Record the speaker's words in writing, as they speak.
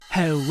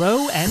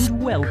Hello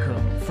and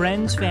welcome,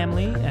 friends,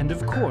 family, and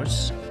of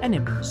course,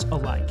 enemies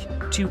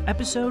alike, to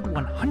episode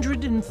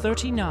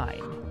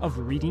 139 of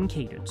Reading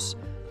Cadence.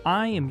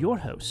 I am your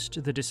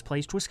host, the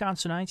displaced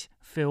Wisconsinite,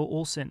 Phil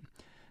Olson.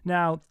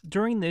 Now,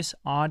 during this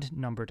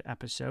odd-numbered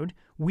episode,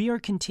 we are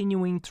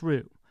continuing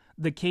through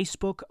the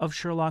Casebook of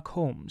Sherlock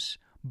Holmes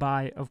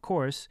by, of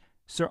course,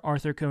 Sir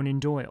Arthur Conan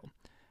Doyle.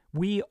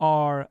 We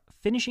are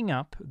finishing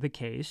up the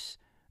case,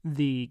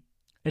 The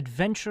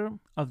Adventure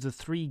of the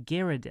Three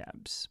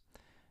Garridebs.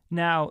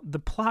 Now, the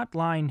plot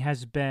line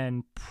has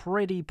been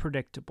pretty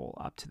predictable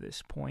up to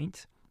this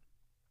point.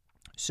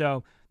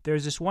 So,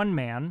 there's this one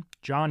man,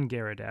 John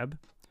Garrideb,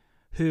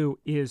 who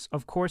is,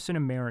 of course, an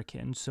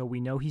American, so we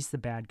know he's the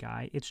bad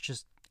guy. It's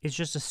just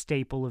a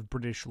staple of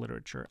British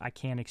literature. I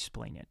can't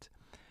explain it.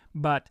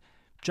 But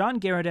John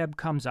Garrideb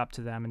comes up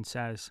to them and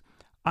says,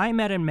 "I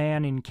met a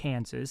man in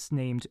Kansas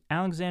named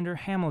Alexander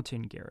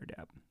Hamilton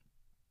Garrideb.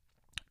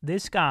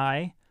 This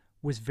guy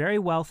was very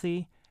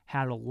wealthy,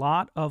 had a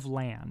lot of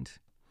land,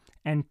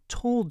 and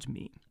told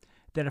me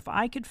that if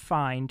I could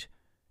find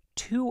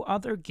two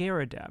other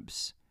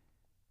Garridebs,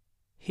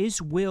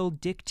 his will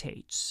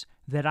dictates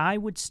that I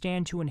would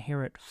stand to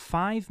inherit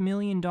 $5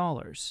 million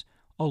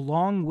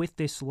along with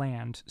this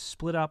land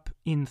split up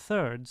in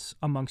thirds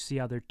amongst the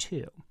other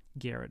two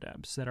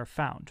Garridebs that are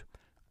found.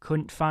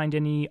 Couldn't find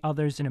any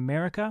others in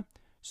America,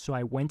 so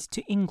I went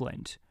to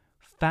England,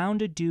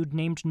 found a dude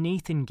named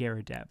Nathan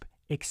Garrideb,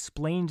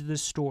 explained the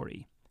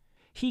story.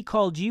 He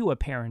called you,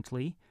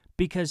 apparently,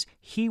 because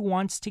he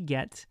wants to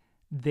get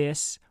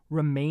this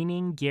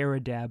remaining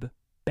Garrideb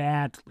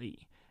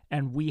badly,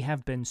 and we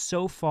have been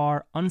so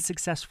far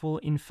unsuccessful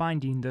in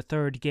finding the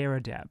third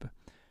Garrideb.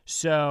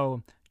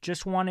 So,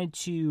 just wanted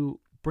to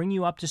bring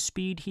you up to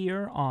speed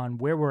here on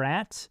where we're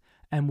at,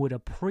 and would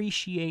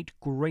appreciate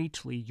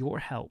greatly your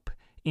help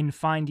in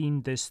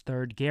finding this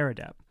third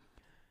Garrideb."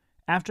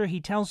 After he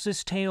tells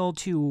this tale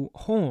to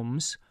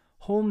Holmes,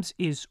 Holmes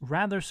is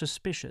rather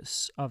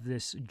suspicious of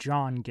this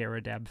John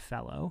Garrideb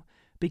fellow,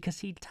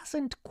 because he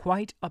doesn't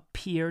quite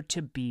appear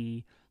to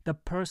be the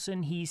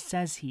person he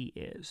says he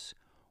is.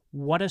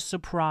 What a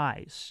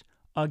surprise.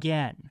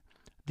 Again,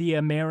 the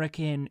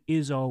American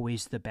is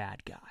always the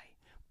bad guy.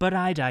 But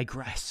I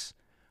digress.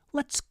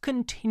 Let's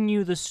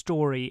continue the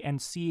story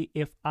and see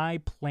if I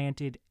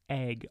planted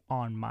egg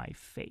on my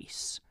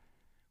face.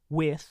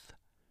 With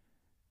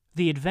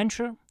The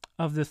Adventure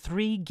of the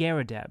Three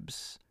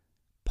Garridebs,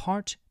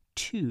 Part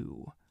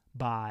 2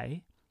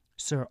 by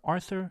Sir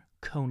Arthur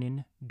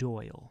Conan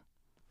Doyle.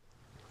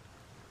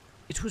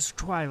 It was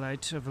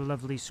twilight of a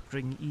lovely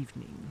spring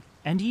evening,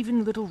 and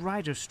even Little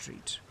Ryder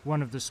Street,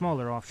 one of the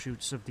smaller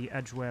offshoots of the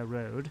Edgware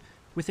Road,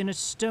 within a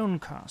stone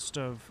cast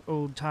of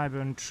old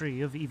Tyburn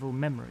tree of evil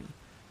memory,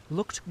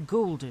 looked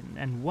golden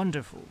and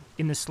wonderful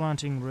in the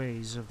slanting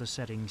rays of the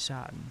setting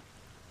sun.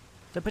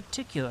 The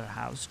particular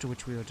house to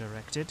which we were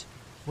directed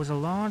was a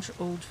large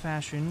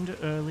old-fashioned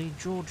early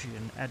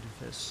Georgian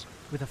edifice,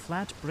 with a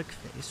flat brick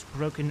face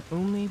broken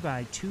only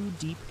by two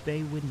deep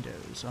bay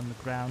windows on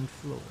the ground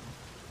floor.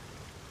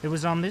 It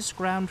was on this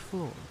ground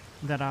floor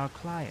that our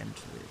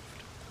client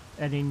lived,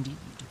 and indeed,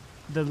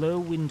 the low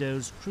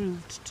windows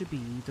proved to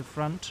be the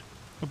front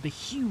of the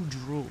huge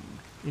room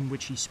in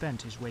which he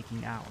spent his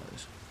waking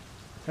hours.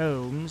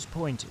 Holmes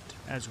pointed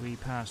as we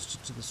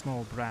passed to the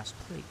small brass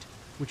plate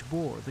which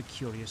bore the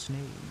curious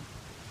name.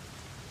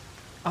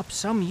 "Up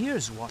some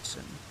years,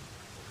 Watson,"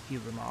 he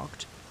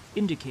remarked,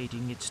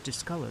 indicating its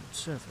discolored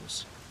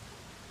surface.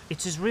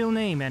 "It's his real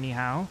name,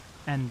 anyhow,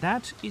 and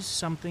that is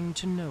something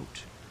to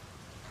note."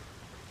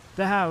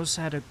 The house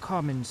had a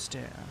common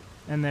stair,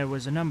 and there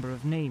was a number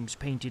of names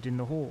painted in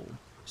the hall,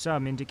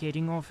 some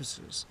indicating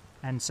offices,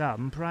 and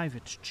some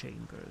private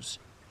chambers.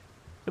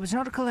 It was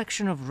not a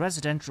collection of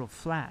residential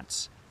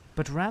flats,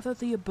 but rather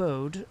the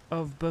abode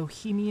of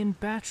bohemian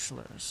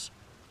bachelors.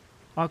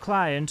 Our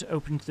client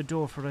opened the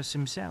door for us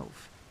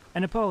himself,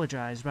 and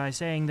apologized by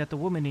saying that the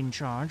woman in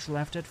charge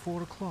left at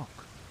 4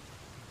 o'clock.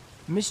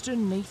 Mr.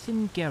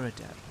 Nathan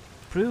Garrideb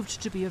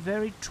proved to be a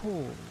very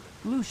tall,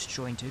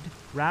 loose-jointed,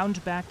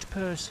 round-backed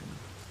person,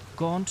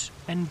 gaunt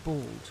and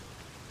bald,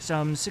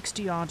 some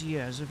 60-odd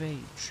years of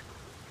age.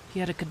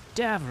 He had a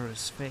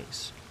cadaverous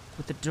face,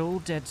 with the dull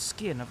dead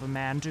skin of a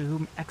man to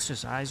whom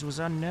exercise was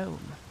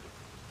unknown.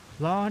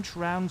 Large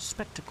round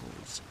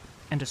spectacles,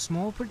 and a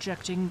small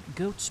projecting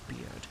goat's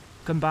beard,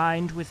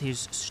 combined with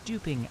his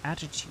stooping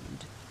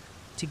attitude,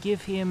 to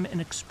give him an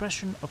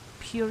expression of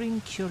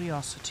peering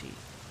curiosity.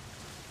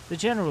 The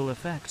general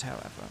effect,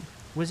 however,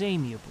 was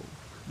amiable,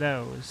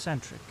 though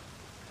eccentric.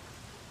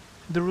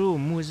 The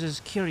room was as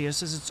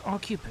curious as its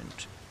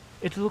occupant.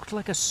 It looked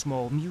like a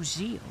small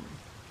museum.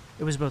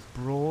 It was both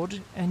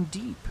broad and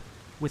deep,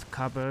 with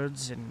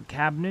cupboards and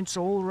cabinets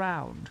all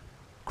round,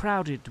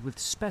 crowded with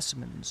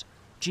specimens,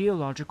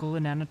 geological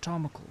and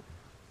anatomical.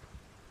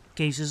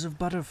 Cases of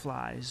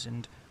butterflies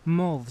and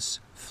moths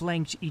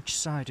flanked each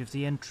side of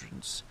the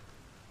entrance.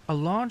 A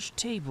large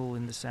table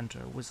in the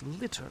center was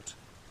littered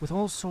with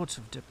all sorts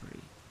of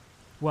debris,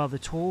 while the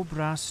tall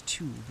brass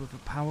tube of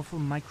a powerful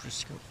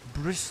microscope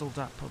bristled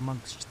up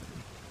amongst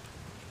them.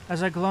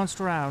 As I glanced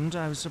around,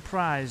 I was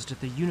surprised at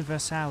the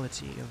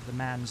universality of the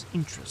man's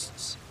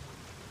interests.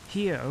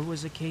 Here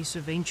was a case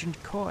of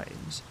ancient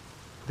coins.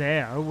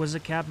 There was a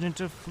cabinet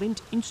of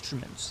flint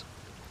instruments.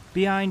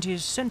 Behind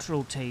his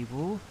central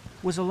table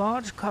was a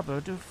large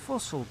cupboard of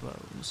fossil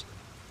bones.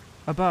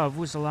 Above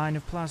was a line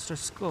of plaster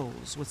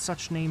skulls with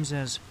such names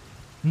as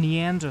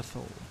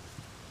Neanderthal,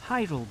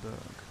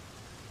 Heidelberg,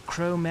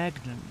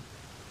 Cro-Magnon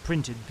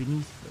printed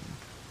beneath them.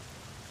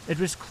 It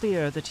was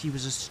clear that he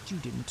was a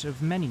student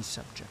of many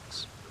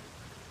subjects.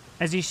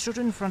 As he stood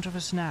in front of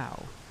us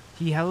now,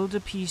 he held a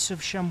piece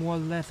of chamois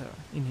leather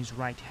in his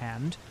right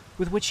hand,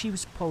 with which he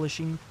was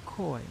polishing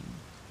coin.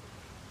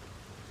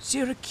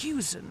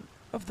 "Syracusan,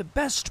 of the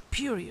best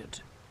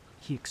period,"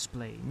 he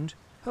explained,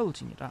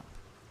 holding it up.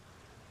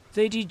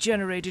 "They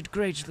degenerated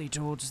greatly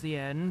towards the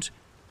end.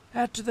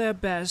 At their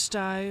best,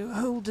 I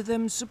hold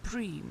them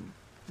supreme,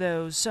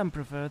 though some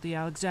prefer the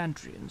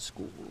Alexandrian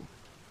school.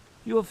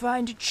 You will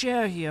find a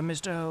chair here,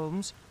 Mr.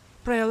 Holmes.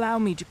 Pray allow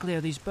me to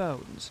clear these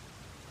bones.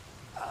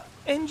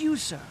 And you,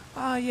 sir?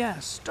 Ah,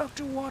 yes,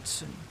 Dr.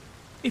 Watson.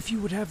 If you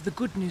would have the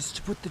goodness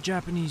to put the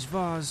Japanese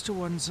vase to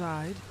one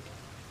side.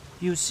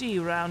 You see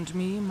round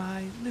me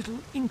my little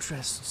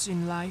interests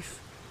in life.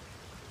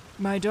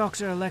 My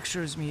doctor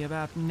lectures me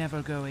about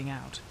never going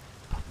out.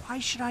 But why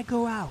should I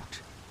go out,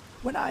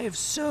 when I have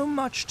so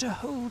much to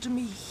hold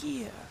me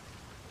here?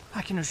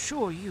 I can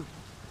assure you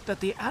that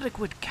the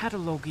adequate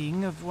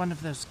cataloguing of one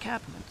of those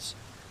cabinets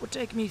would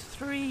take me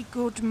 3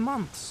 good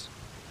months."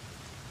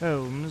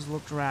 Holmes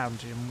looked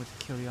round him with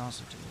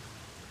curiosity.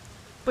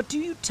 "But do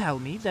you tell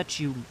me that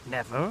you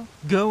never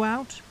go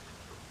out?"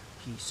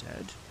 he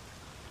said.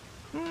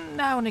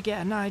 "Now and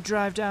again I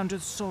drive down to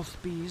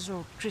Sotheby's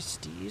or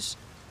Christie's.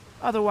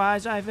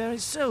 Otherwise I very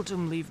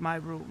seldom leave my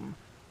room.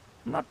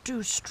 I'm not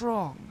too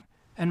strong,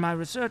 and my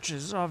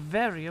researches are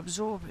very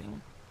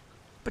absorbing.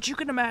 But you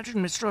can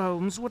imagine, Mr.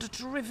 Holmes, what a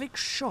terrific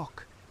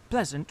shock,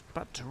 pleasant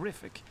but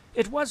terrific,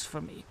 it was for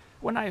me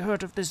when I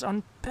heard of this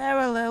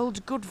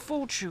unparalleled good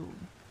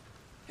fortune.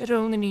 It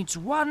only needs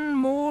one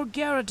more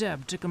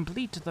Garrideb to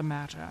complete the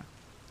matter,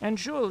 and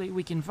surely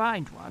we can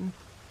find one.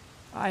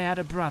 I had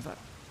a brother,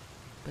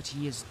 but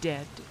he is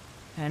dead,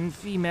 and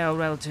female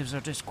relatives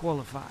are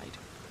disqualified.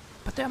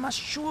 But there must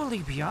surely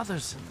be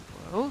others in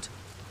the world.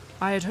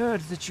 I had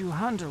heard that you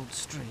handled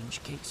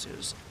strange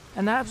cases,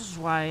 and that was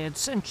why I had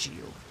sent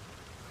you.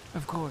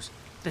 Of course,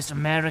 this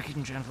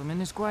American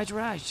gentleman is quite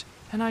right,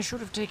 and I should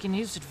have taken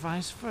his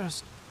advice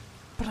first,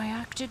 but I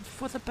acted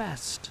for the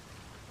best."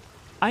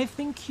 "I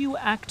think you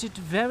acted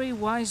very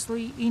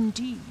wisely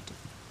indeed,"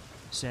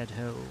 said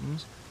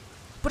Holmes.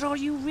 "But are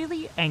you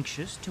really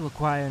anxious to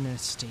acquire an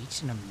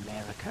estate in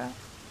America?"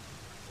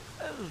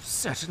 "Oh,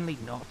 certainly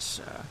not,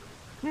 sir.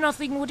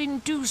 Nothing would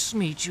induce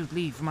me to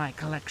leave my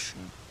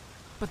collection.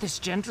 But this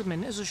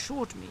gentleman has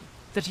assured me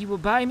that he will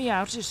buy me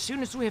out as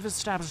soon as we have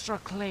established our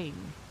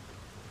claim.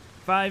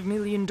 $5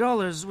 million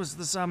was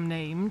the sum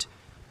named.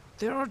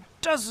 There are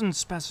dozen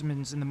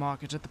specimens in the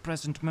market at the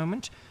present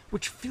moment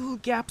which fill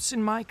gaps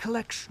in my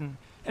collection,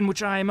 and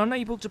which I am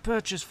unable to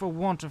purchase for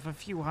want of a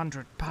few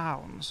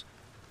 £100.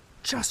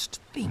 Just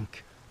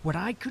think what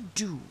I could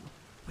do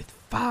with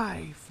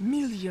 $5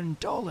 million.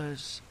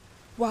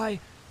 Why,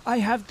 I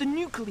have the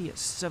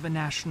nucleus of a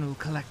national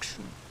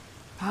collection.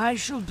 I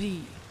shall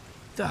be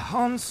the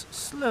Hans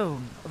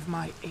Sloane of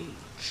my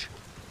age."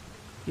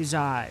 His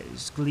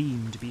eyes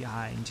gleamed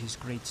behind his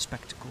great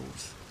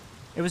spectacles.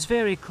 It was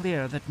very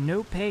clear that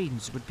no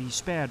pains would be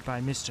spared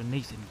by Mr.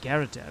 Nathan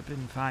Garrideb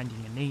in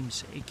finding a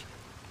namesake.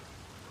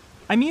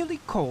 "I merely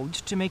called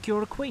to make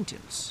your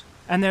acquaintance,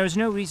 and there is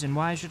no reason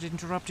why I should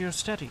interrupt your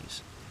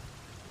studies,"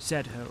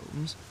 said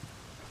Holmes.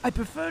 "I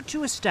prefer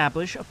to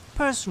establish a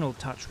personal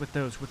touch with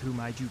those with whom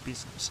I do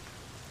business.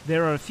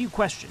 There are a few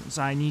questions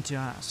I need to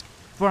ask,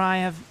 for I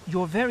have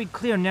your very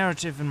clear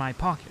narrative in my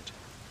pocket,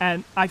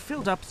 and I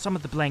filled up some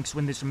of the blanks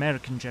when this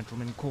American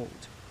gentleman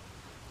called.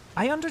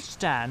 I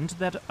understand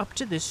that up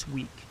to this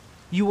week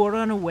you were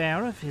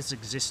unaware of his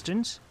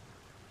existence?"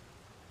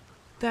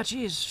 "That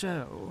is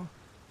so.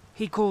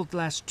 He called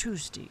last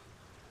Tuesday."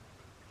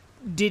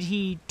 "Did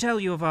he tell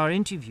you of our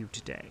interview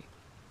today?"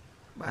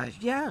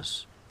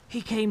 "Yes.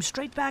 He came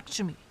straight back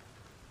to me.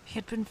 He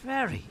had been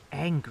very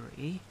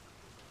angry."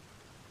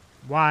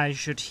 "Why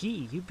should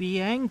he be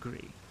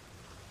angry?"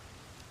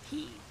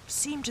 "He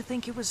seemed to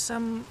think it was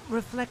some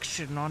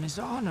reflection on his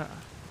honor,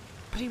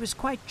 but he was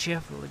quite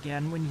cheerful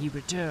again when he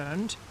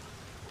returned."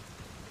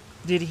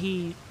 "Did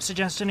he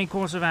suggest any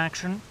course of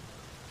action?"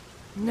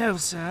 "No,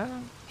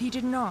 sir, he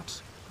did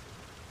not."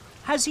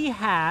 "Has he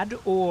had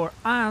or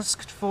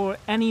asked for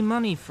any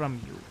money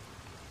from you?"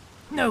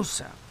 "No,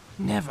 sir,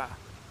 never."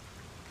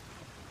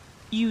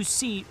 "You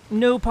see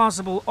no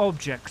possible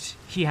object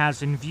he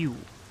has in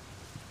view?"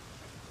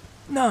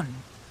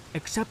 "None,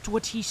 except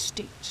what he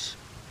states."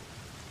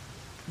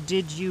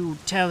 "Did you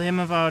tell him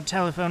of our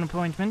telephone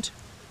appointment?"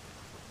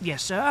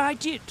 "Yes, sir, I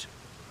did."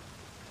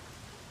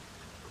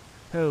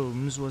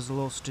 Holmes was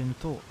lost in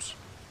thought.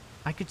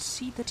 I could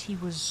see that he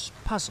was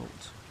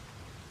puzzled.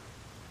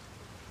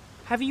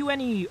 Have you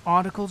any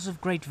articles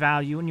of great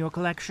value in your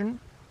collection?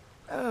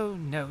 Oh,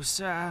 no,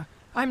 sir.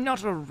 I'm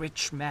not a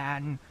rich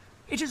man.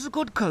 It is a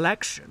good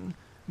collection,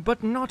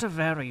 but not a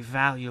very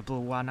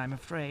valuable one, I'm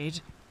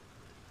afraid.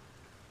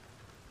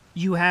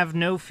 You have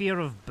no fear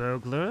of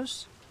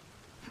burglars?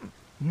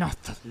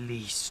 Not the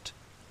least.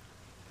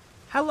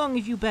 How long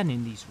have you been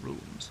in these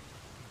rooms?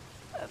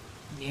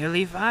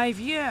 Nearly 5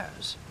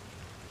 years.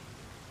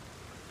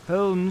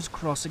 Holmes'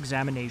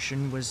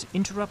 cross-examination was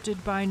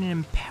interrupted by an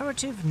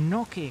imperative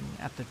knocking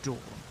at the door.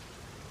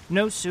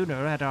 No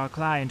sooner had our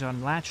client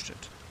unlatched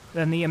it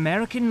than the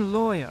American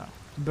lawyer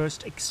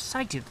burst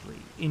excitedly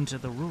into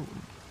the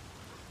room.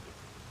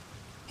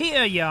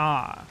 "Here you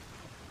are,"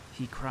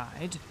 he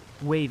cried,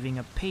 waving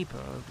a paper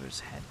over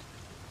his head.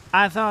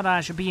 "I thought I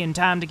should be in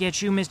time to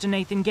get you, Mr.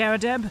 Nathan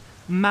Garrideb.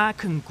 My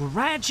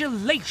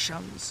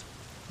congratulations!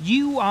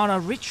 You are a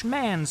rich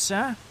man,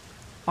 sir.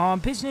 Our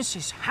business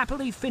is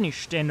happily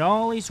finished and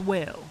all is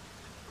well.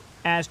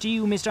 As to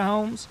you, Mr.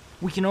 Holmes,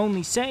 we can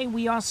only say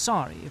we are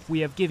sorry if we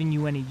have given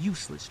you any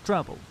useless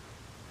trouble."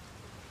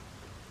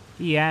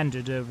 He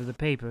handed over the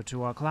paper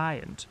to our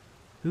client,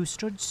 who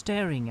stood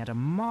staring at a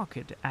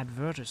market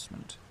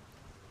advertisement.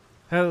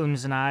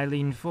 Holmes and I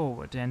leaned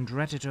forward and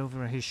read it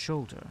over his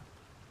shoulder.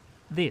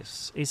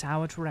 This is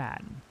how it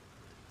ran.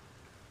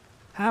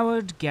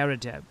 Howard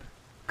Garrideb,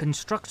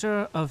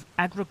 constructor of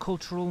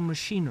agricultural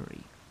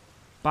machinery,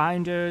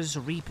 binders,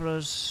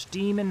 reapers,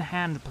 steam and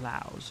hand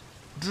plows,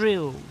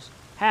 drills,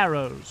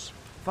 harrows,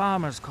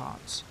 farmers'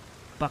 carts,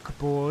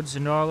 buckboards,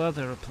 and all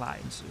other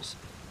appliances.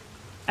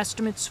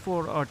 Estimates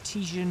for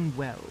artesian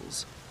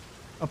wells.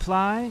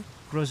 Apply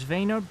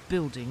Grosvenor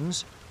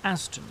Buildings,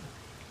 Aston.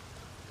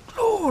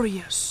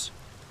 "Glorious!"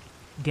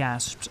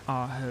 gasped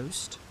our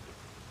host.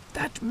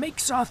 "That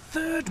makes our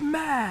third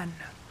man."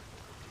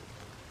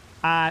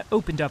 "I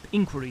opened up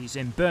inquiries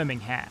in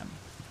Birmingham,"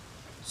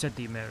 said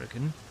the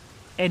American,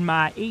 "and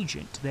my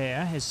agent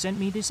there has sent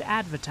me this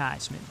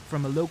advertisement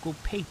from a local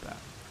paper.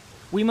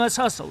 We must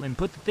hustle and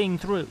put the thing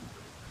through.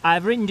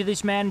 I've written to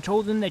this man and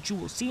told him that you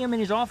will see him in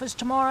his office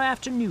tomorrow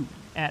afternoon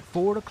at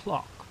 4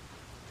 o'clock.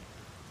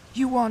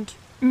 "You want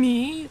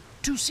me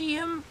to see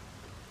him?"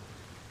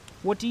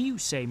 What do you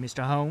say,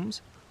 Mr.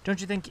 Holmes?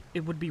 Don't you think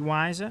it would be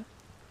wiser?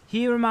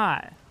 Here am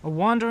I, a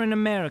wandering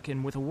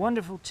American with a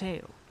wonderful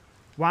tale.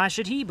 Why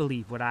should he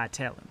believe what I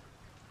tell him?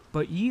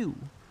 But you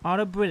are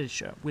a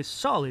Britisher with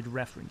solid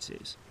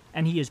references,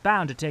 and he is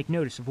bound to take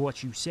notice of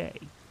what you say.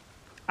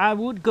 I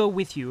would go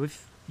with you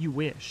if you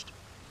wished,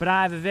 but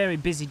I have a very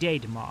busy day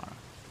tomorrow.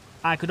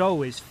 I could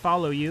always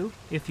follow you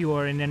if you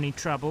are in any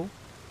trouble."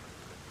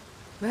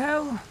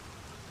 Well,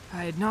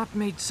 I had not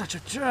made such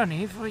a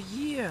journey for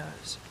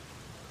years.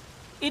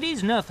 "It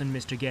is nothing,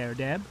 Mr.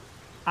 Garrideb.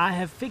 I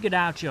have figured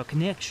out your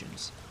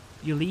connections.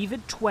 You leave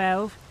at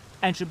 12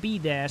 and should be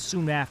there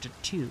soon after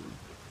 2.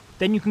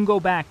 Then you can go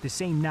back the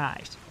same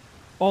night.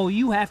 All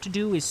you have to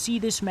do is see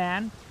this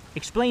man,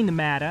 explain the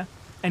matter,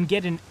 and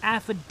get an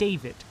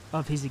affidavit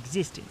of his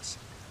existence.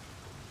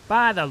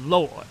 By the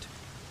Lord,"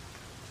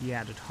 he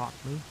added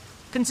hotly,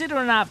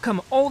 "considering I've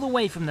come all the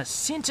way from the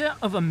center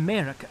of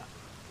America,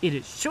 it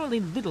is surely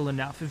little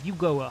enough if you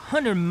go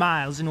 100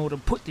 miles in order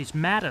to put this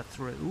matter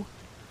through."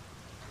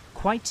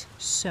 "Quite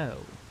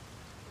so,"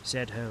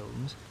 said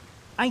Holmes.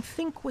 "I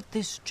think what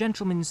this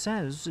gentleman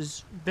says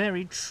is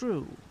very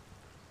true."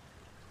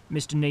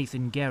 Mr.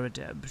 Nathan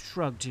Garrideb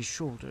shrugged his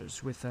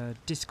shoulders with a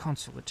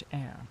disconsolate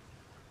air.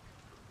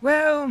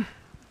 "Well,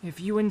 if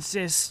you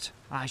insist,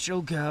 I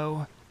shall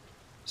go,"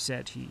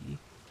 said he.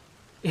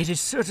 "It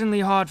is certainly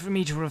hard for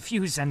me to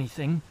refuse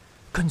anything,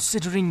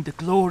 considering the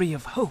glory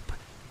of hope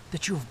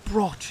that you have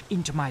brought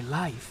into my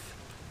life."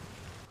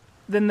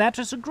 "Then that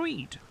is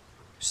agreed,"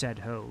 said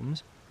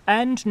Holmes.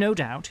 "And no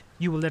doubt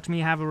you will let me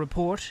have a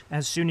report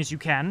as soon as you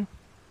can."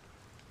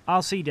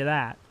 "I'll see to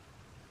that,"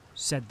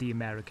 said the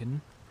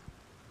American.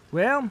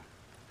 "Well,"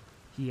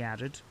 he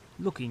added,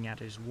 looking at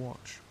his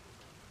watch,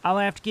 "I'll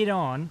have to get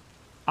on.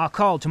 I'll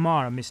call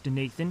tomorrow, Mr.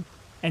 Nathan,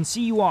 and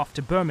see you off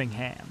to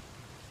Birmingham.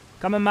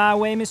 Coming my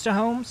way, Mr.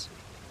 Holmes?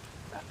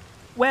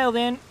 Well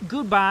then,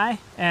 goodbye,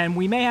 and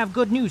we may have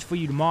good news for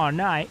you tomorrow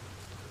night."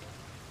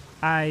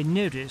 I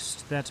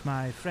noticed that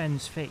my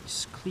friend's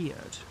face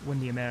cleared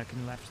when the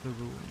American left the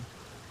room,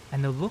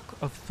 and the look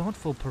of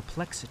thoughtful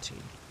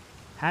perplexity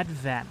had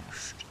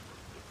vanished.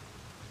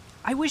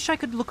 "I wish I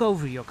could look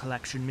over your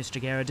collection,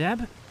 Mr.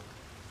 Garrideb,"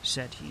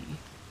 said he.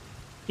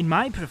 "In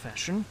my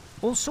profession,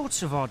 all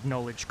sorts of odd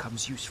knowledge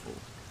comes useful,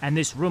 and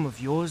this room of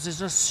yours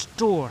is a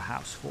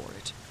storehouse for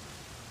it."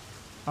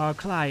 Our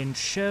client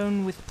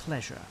shone with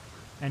pleasure,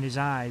 and his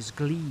eyes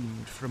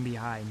gleamed from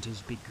behind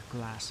his big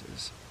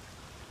glasses.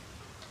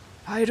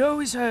 "I had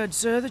always heard,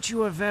 sir, that you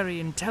were a very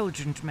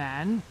intelligent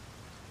man,"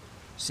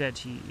 said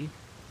he.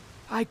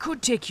 "I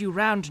could take you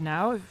round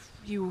now, if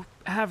you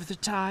have the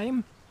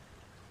time."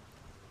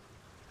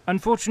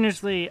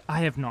 "Unfortunately, I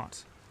have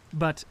not,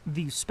 but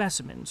these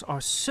specimens are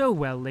so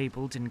well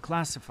labeled and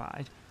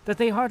classified that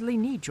they hardly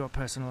need your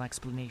personal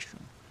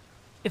explanation.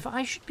 If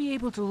I should be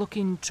able to look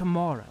in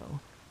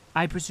tomorrow,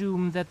 I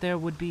presume that there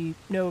would be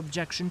no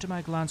objection to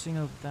my glancing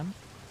over them?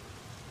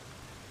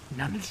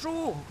 None at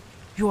all.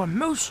 You are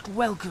most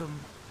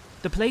welcome.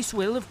 The place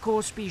will, of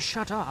course, be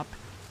shut up,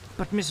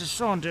 but Mrs.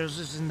 Saunders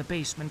is in the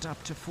basement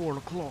up to 4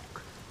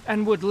 o'clock,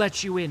 and would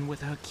let you in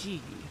with her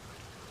key.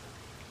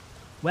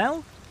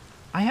 Well,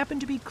 I happen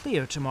to be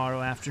clear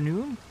tomorrow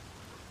afternoon.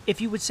 If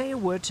you would say a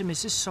word to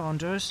Mrs.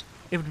 Saunders,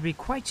 it would be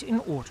quite in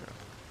order.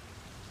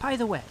 By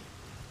the way,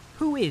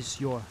 who is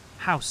your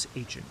house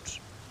agent?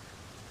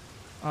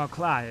 Our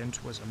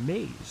client was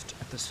amazed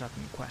at the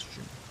sudden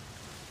question.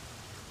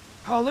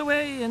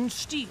 Holloway and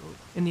Steele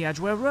in the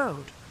Edgware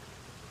Road.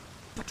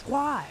 But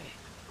why?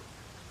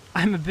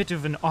 I'm a bit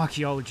of an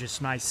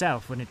archaeologist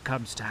myself when it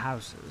comes to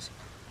houses,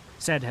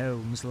 said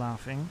Holmes,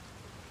 laughing.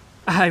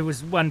 I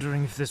was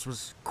wondering if this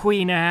was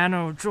Queen Anne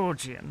or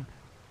Georgian.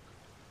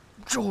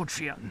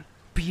 Georgian,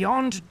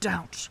 beyond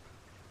doubt.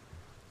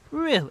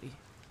 Really?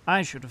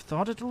 I should have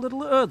thought it a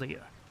little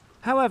earlier.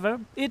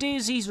 However, it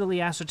is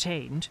easily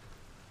ascertained.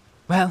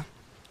 Well,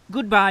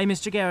 goodbye,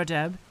 Mr.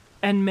 Garrideb,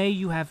 and may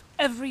you have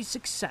every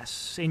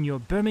success in your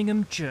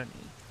Birmingham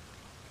journey.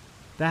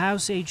 The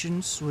house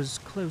agent's was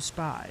close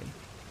by,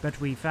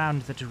 but we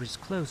found that it was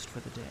closed for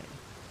the day,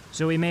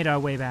 so we made our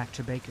way back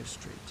to Baker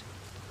Street.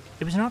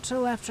 It was not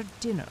till after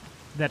dinner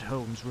that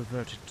Holmes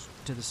reverted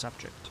to the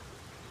subject.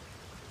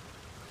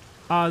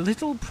 Our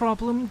little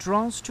problem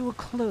draws to a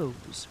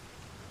close,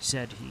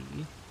 said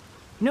he.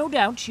 No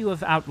doubt you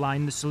have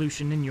outlined the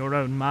solution in your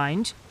own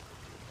mind.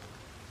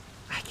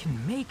 I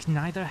can make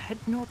neither head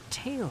nor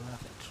tail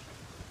of it.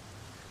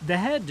 The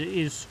head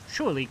is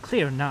surely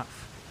clear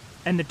enough,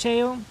 and the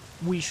tail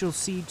we shall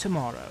see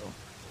tomorrow.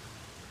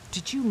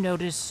 Did you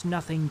notice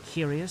nothing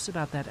curious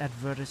about that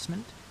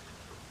advertisement?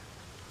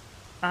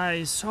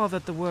 I saw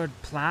that the word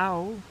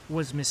plow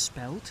was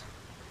misspelt.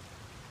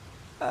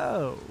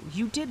 Oh,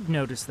 you did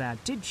notice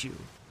that, did you?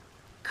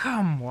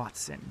 Come,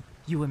 Watson,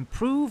 you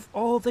improve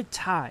all the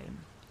time.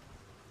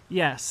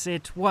 Yes,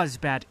 it was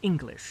bad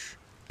English,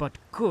 but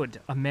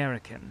good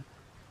American.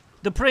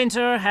 The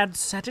printer had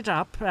set it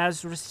up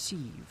as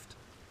received.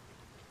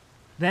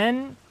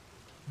 Then,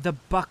 the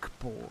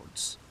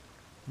buckboards.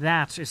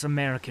 That is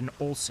American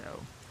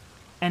also.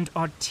 And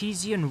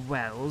artesian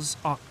wells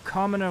are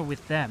commoner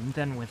with them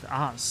than with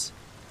us.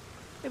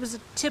 It was a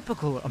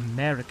typical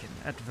American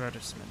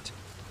advertisement,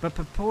 but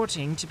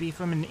purporting to be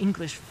from an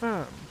English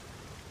firm.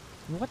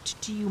 What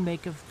do you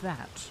make of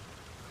that?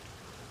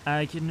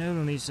 I can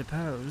only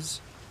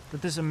suppose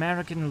that this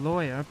American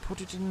lawyer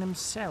put it in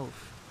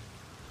himself.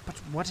 But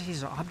what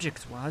his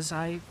object was,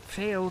 I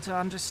fail to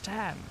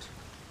understand.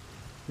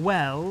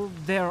 Well,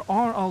 there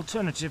are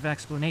alternative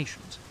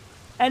explanations.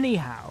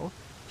 Anyhow,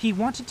 he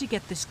wanted to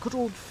get this good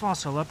old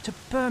fossil up to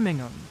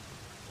Birmingham.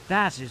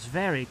 That is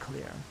very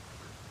clear.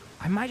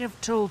 I might have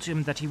told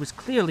him that he was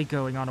clearly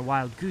going on a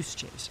wild goose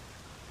chase,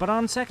 but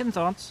on second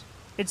thoughts,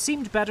 it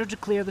seemed better to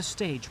clear the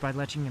stage by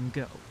letting him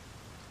go.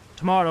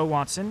 Tomorrow,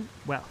 Watson,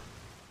 well,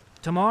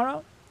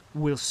 tomorrow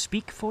will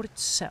speak for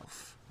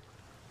itself.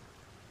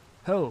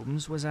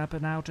 Holmes was up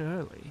and out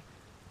early.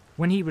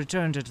 When he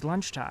returned at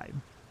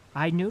lunchtime,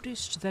 I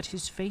noticed that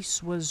his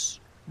face was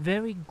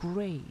very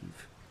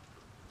grave.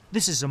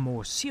 This is a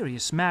more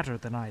serious matter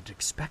than I had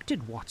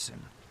expected,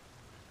 Watson,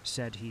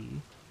 said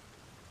he.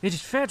 It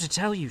is fair to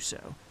tell you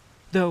so,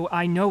 though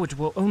I know it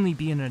will only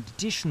be an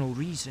additional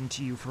reason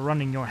to you for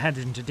running your head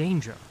into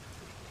danger.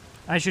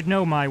 I should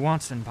know my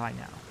Watson by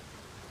now.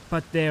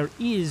 But there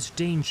is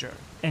danger,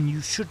 and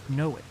you should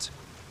know it.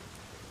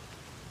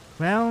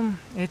 Well,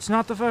 it's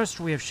not the first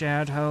we have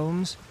shared,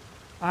 Holmes.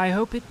 I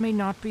hope it may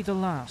not be the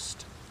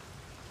last.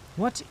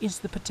 What is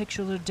the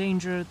particular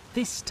danger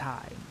this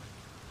time?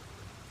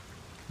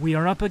 We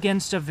are up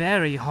against a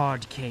very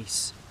hard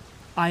case.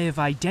 I have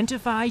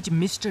identified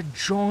Mr.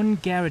 John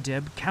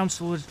Garrideb,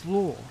 counsel at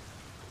law.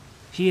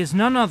 He is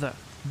none other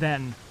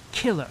than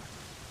Killer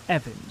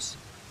Evans,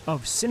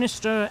 of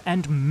sinister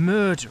and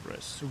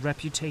murderous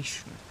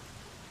reputation.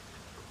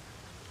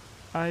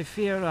 I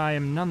fear I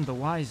am none the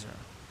wiser.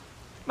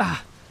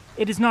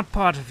 It is not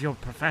part of your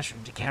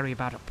profession to carry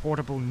about a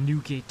portable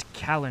Newgate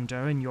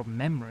calendar in your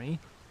memory.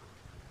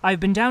 I've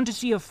been down to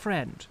see a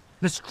friend,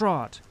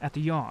 Lestrade, at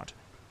the yard.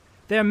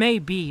 There may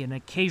be an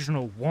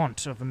occasional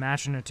want of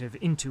imaginative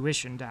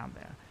intuition down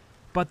there,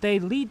 but they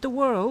lead the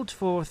world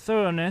for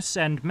thoroughness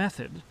and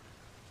method.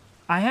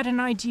 I had an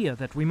idea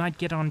that we might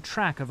get on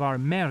track of our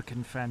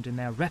American friend in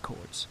their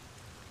records.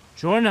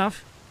 Sure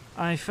enough,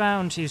 I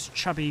found his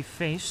chubby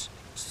face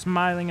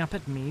smiling up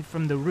at me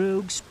from the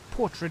Rogues'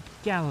 Portrait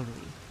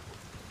Gallery.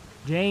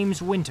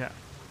 James Winter,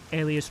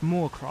 alias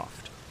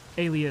Moorcroft,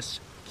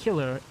 alias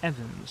Killer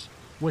Evans,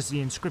 was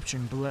the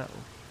inscription below.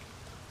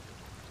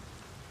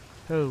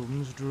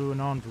 Holmes drew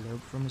an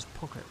envelope from his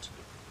pocket.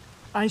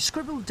 I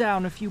scribbled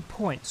down a few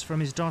points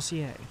from his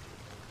dossier.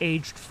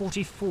 Aged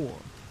 44,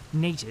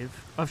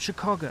 native of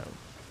Chicago,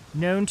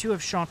 known to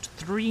have shot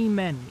 3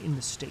 men in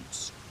the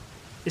States.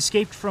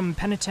 Escaped from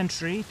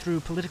penitentiary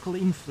through political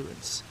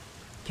influence.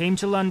 Came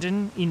to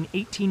London in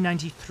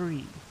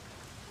 1893.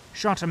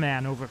 shot a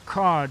man over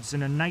cards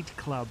in a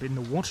nightclub in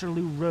the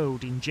Waterloo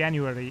Road in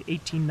January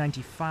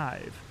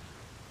 1895.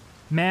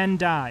 Man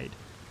died,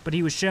 but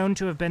he was shown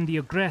to have been the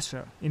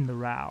aggressor in the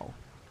row.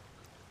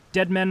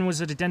 Dead man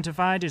was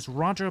identified as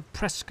Roger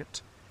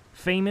Prescott,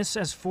 famous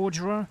as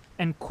forger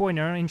and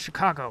coiner in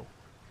Chicago.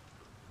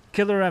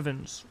 Killer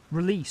Evans,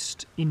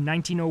 released in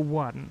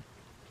 1901,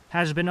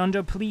 has been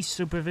under police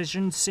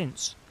supervision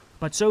since,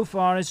 but so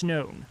far as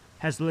known,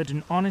 has led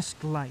an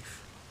honest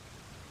life.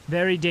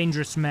 Very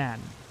dangerous man,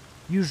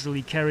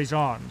 usually carries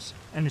arms,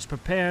 and is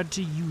prepared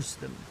to use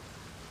them.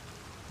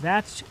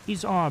 That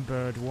is our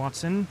bird,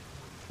 Watson.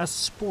 A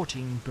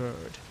sporting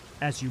bird,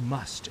 as you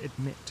must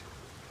admit.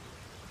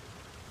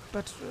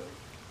 But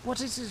what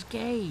is his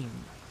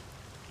game?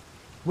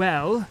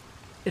 Well,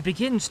 it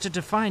begins to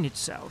define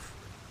itself.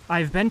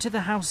 I've been to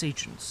the house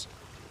agents.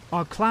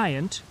 Our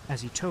client,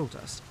 as he told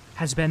us,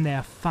 has been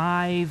there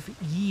 5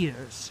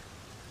 years.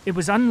 It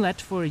was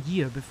unlet for a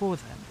year before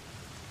then.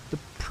 The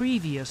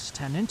previous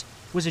tenant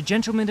was a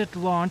gentleman at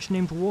large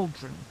named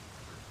Waldron.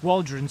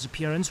 Waldron's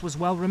appearance was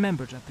well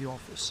remembered at the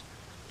office.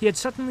 He had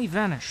suddenly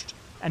vanished,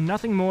 and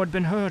nothing more had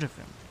been heard of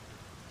him.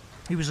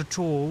 He was a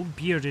tall,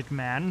 bearded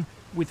man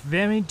with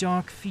very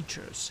dark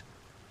features.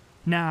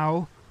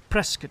 Now,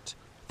 Prescott,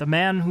 the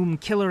man whom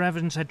Killer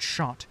Evans had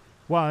shot,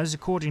 was,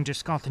 according to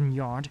Scotland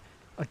Yard,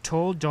 a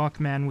tall, dark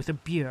man with a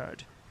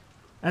beard.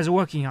 As a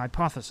working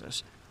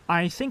hypothesis,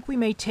 I think we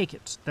may take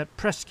it that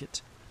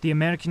Prescott, the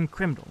American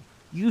criminal,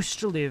 used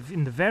to live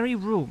in the very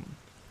room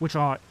which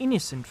our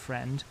innocent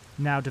friend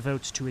now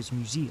devotes to his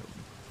museum.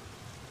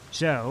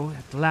 So,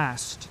 at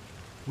last,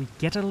 we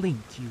get a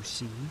link, you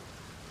see.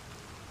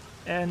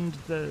 And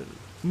the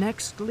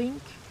next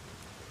link?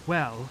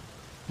 Well,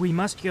 we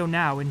must go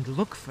now and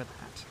look for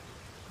that.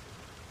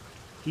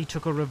 He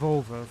took a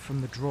revolver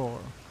from the drawer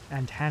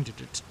and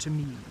handed it to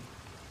me.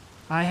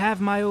 I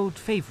have my old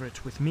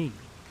favorite with me.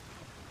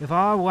 If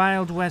our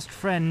Wild West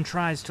friend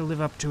tries to live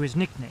up to his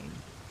nickname,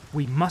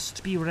 we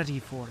must be ready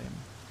for him.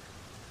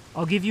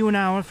 I'll give you an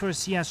hour for a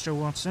siesta,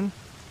 Watson,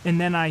 and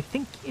then I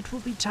think it will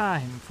be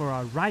time for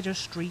our Ryder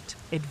Street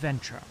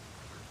adventure.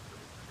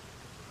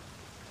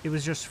 It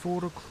was just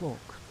 4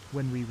 o'clock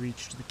when we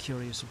reached the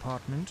curious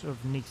apartment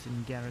of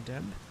Nathan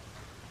Garrideb.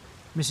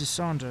 Mrs.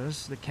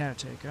 Saunders, the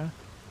caretaker,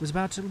 was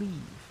about to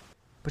leave,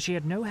 but she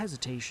had no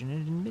hesitation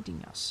in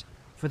admitting us,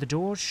 for the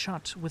door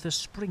shut with a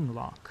spring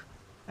lock,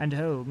 and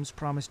Holmes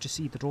promised to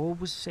see that all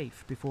was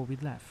safe before we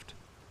left.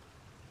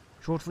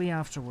 Shortly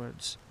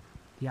afterwards,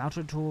 the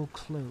outer door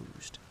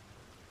closed.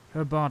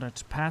 Her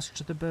bonnet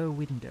passed the bow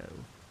window,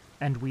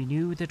 and we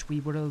knew that we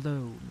were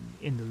alone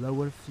in the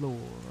lower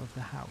floor of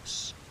the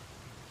house.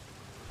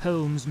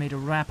 Holmes made a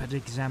rapid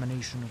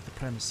examination of the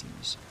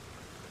premises.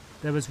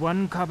 There was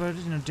one cupboard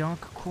in a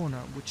dark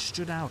corner which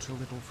stood out a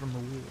little from the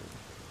wall.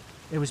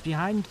 It was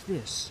behind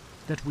this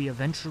that we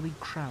eventually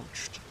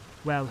crouched,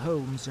 while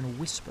Holmes, in a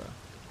whisper,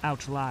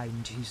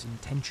 outlined his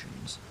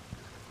intentions.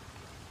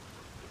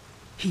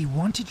 He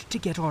wanted to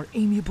get our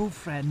amiable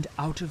friend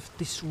out of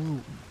this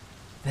room.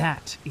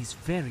 That is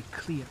very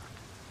clear.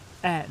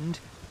 And,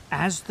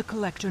 as the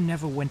collector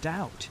never went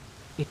out,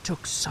 it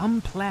took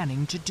some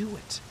planning to do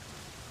it.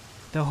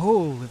 The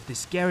whole of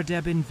this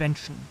Garrideb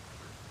invention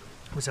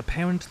was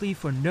apparently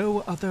for no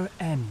other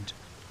end.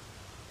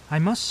 I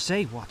must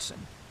say,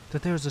 Watson,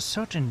 that there is a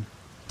certain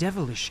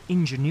devilish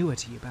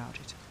ingenuity about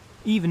it,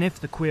 even if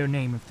the queer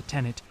name of the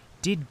tenant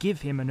did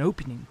give him an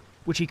opening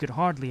which he could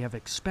hardly have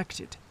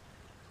expected.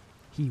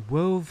 He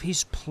wove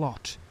his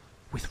plot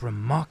with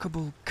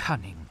remarkable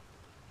cunning.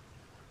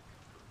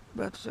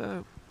 But,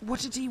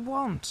 what did he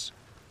want?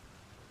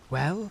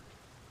 Well,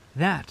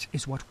 that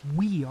is what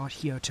we are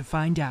here to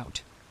find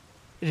out.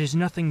 It has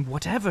nothing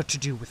whatever to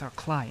do with our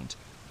client,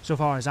 so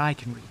far as I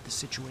can read the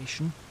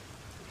situation.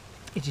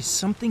 It is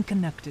something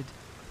connected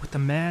with the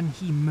man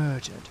he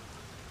murdered,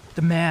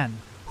 the man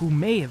who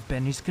may have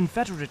been his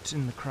confederate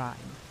in the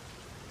crime.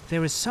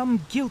 There is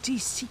some guilty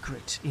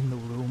secret in the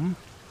room.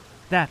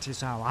 That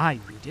is how I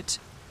read it.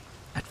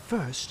 At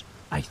first,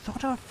 I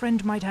thought our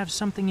friend might have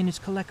something in his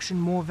collection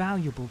more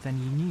valuable than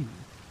he knew,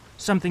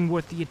 something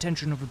worth the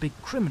attention of a big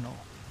criminal.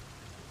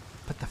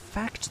 But the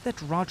fact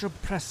that Roger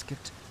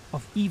Prescott,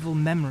 of evil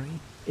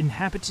memory,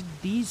 inhabited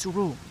these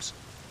rooms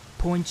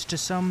points to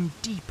some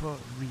deeper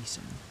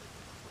reason.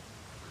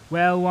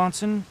 Well,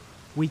 Watson,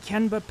 we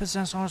can but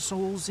possess our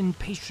souls in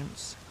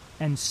patience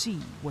and see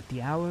what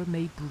the hour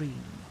may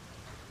bring.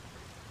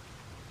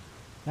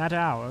 That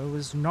hour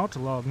was not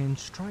long in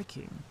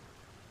striking.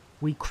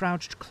 We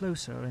crouched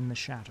closer in the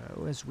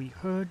shadow as we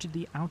heard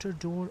the outer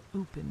door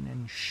open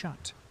and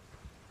shut.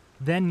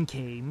 Then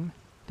came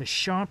the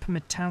sharp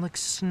metallic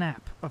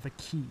snap of a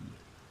key,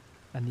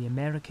 and the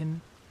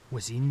American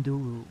was in the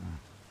room.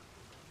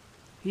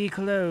 He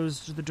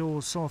closed the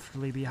door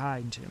softly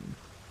behind him,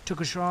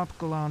 took a sharp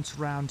glance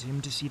round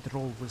him to see that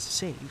all was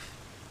safe,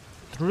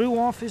 threw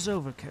off his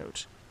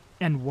overcoat,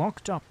 and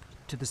walked up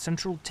to the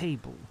central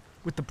table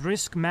with the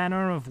brisk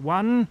manner of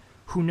one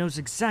who knows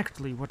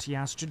exactly what he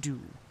has to do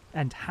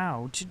and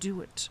how to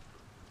do it.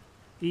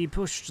 He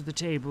pushed the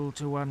table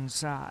to one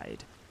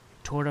side,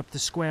 tore up the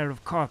square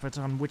of carpet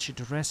on which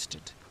it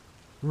rested,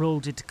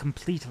 rolled it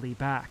completely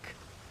back,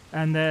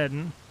 and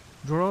then,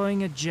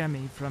 drawing a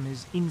jemmy from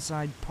his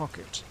inside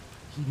pocket,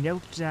 he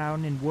knelt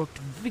down and worked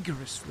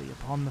vigorously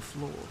upon the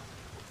floor.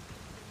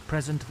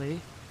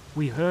 Presently,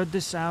 we heard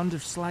the sound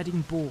of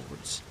sliding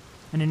boards,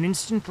 and an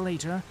instant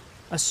later,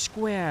 a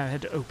square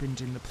had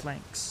opened in the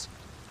planks.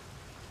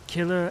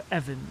 Killer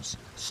Evans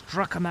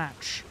struck a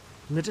match,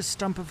 lit a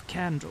stump of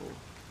candle,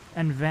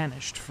 and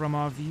vanished from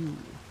our view.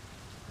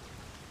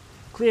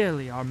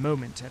 Clearly our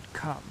moment had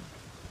come.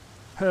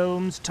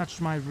 Holmes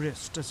touched my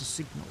wrist as a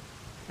signal,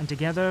 and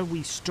together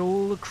we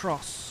stole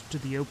across to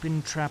the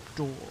open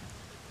trap-door.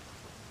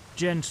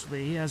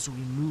 Gently as we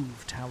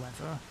moved,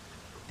 however,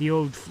 the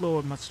old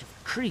floor must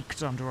have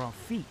creaked under our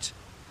feet,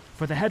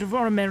 for the head of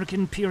our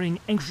American, peering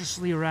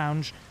anxiously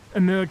around,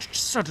 emerged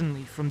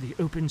suddenly from the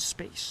open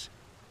space.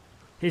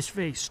 His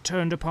face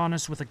turned upon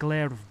us with a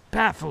glare of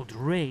baffled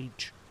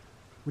rage,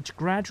 which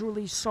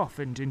gradually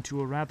softened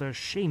into a rather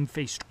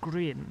shamefaced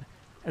grin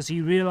as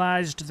he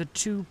realized the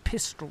 2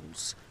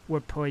 pistols were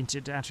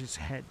pointed at his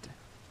head.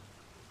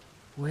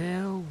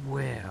 "Well,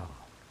 well,"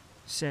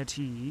 said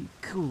he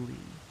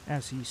coolly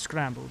as he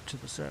scrambled to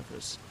the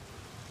surface.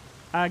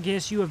 "I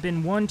guess you have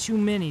been one too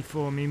many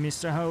for me,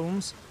 Mr.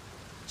 Holmes.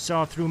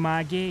 Saw through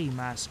my game,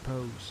 I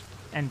suppose,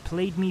 and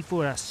played me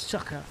for a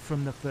sucker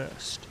from the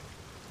first.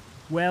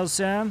 Well,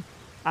 sir,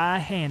 I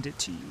hand it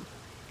to you.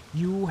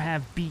 You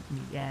have beat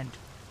me," and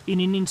in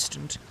an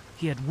instant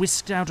he had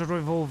whisked out a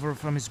revolver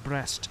from his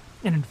breast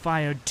and had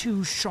fired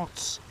 2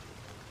 shots.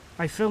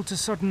 I felt a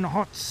sudden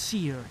hot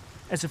sear,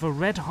 as if a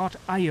red-hot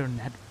iron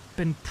had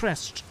been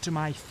pressed to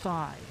my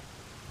thigh.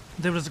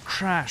 There was a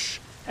crash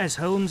as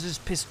Holmes's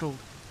pistol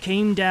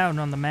came down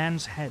on the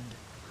man's head.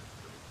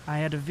 I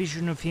had a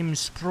vision of him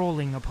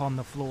sprawling upon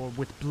the floor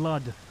with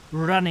blood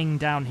running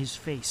down his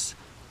face,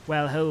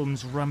 while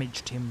Holmes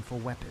rummaged him for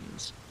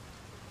weapons.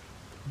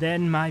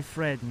 Then my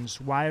friend's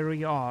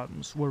wiry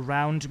arms were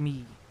round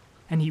me,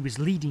 and he was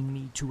leading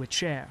me to a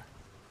chair.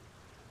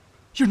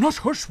 "You're not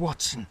hurt,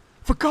 Watson!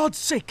 For God's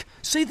sake,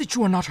 say that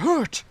you are not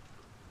hurt!"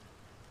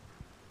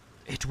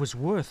 It was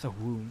worth a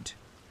wound.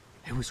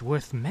 It was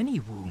worth many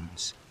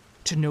wounds,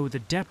 to know the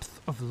depth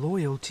of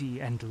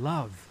loyalty and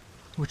love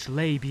which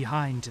lay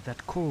behind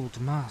that cold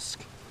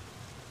mask.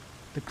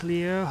 The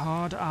clear,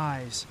 hard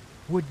eyes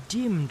were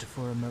dimmed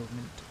for a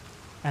moment,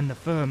 and the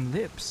firm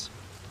lips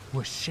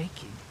were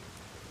shaking.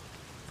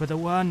 For the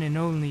one and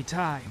only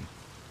time,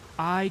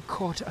 I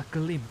caught a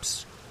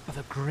glimpse of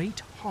a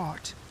great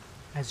heart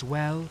as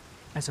well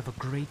as of a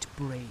great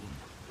brain.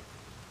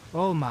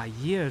 All my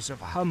years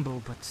of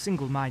humble but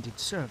single-minded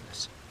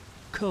service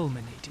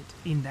culminated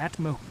in that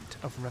moment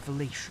of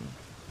revelation.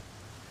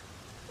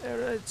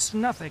 "It's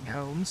nothing,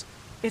 Holmes.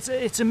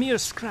 It's a mere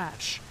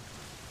scratch."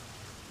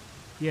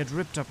 He had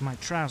ripped up my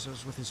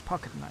trousers with his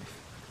pocket knife.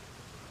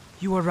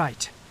 "You are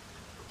right,"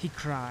 he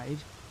cried,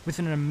 with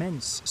an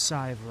immense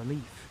sigh of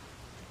relief.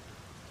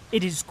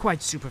 "It is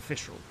quite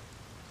superficial."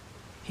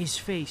 His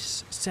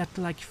face set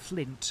like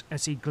flint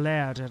as he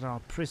glared at our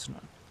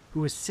prisoner,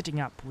 who was sitting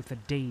up with a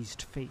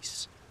dazed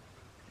face.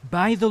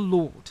 "By the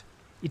Lord,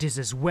 it is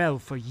as well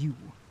for you.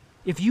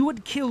 If you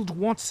had killed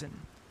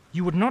Watson,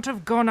 you would not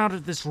have gone out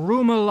of this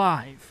room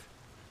alive.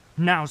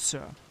 Now,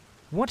 sir,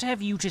 what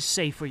have you to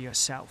say for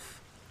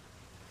yourself?"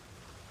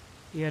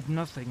 He had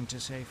nothing to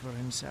say for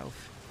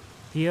himself.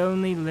 He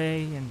only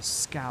lay and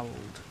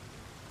scowled.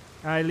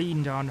 I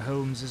leaned on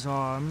Holmes's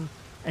arm,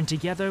 and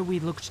together we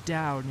looked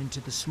down into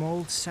the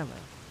small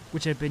cellar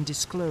which had been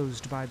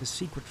disclosed by the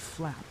secret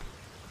flap.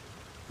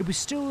 It was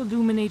still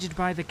illuminated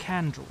by the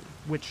candle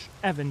which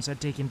Evans had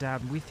taken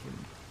down with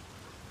him.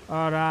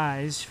 Our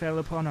eyes fell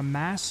upon a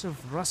mass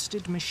of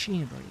rusted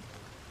machinery,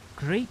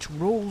 great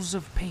rolls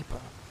of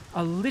paper,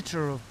 a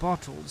litter of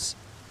bottles,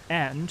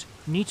 and,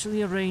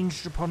 neatly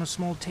arranged upon a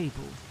small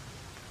table,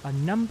 a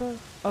number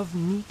of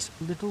neat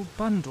little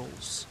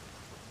bundles.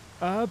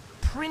 "A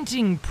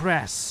printing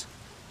press!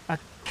 A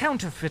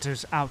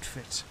counterfeiter's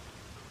outfit,"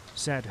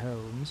 said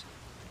Holmes.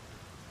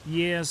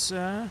 "Yes,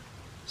 sir,"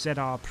 said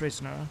our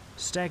prisoner,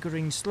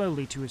 staggering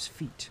slowly to his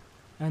feet,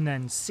 and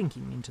then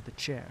sinking into the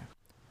chair.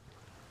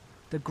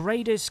 "The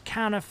greatest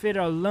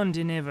counterfeiter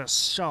London ever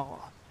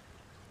saw.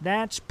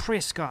 That's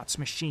Prescott's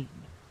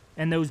machine,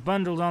 and those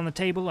bundles on the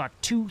table are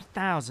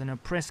 2,000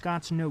 of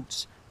Prescott's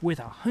notes, worth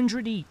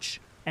 100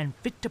 each, and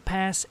fit to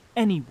pass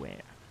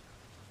anywhere.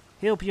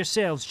 Help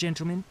yourselves,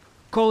 gentlemen.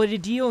 Call it a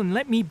deal and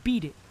let me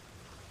beat it."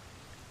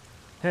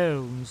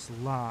 Holmes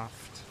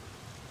laughed.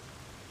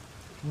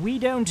 "We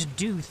don't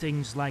do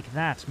things like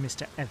that,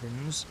 Mr.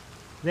 Evans.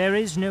 There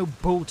is no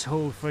bolt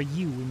hole for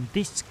you in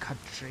this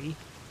country.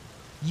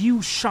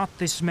 You shot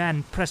this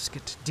man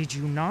Prescott, did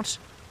you not?"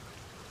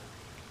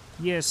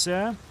 "Yes,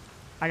 sir.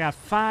 I got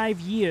 5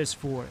 years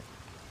for it,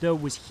 though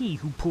it was he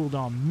who pulled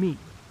on me.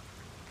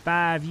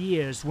 5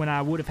 years when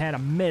I would have had a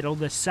medal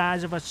the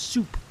size of a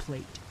soup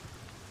plate.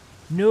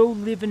 No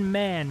living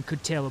man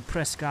could tell a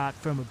Prescott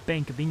from a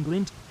Bank of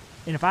England,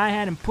 and if I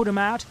hadn't put him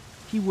out,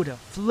 he would have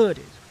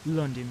flooded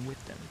London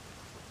with them."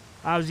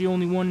 I was the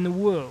only one in the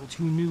world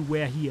who knew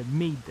where he had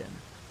made them.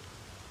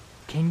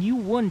 Can you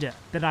wonder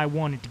that I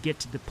wanted to get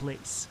to the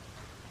place?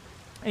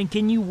 And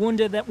can you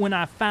wonder that when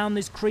I found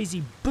this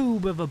crazy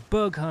boob of a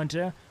bug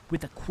hunter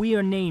with a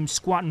queer name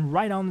squatting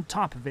right on the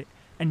top of it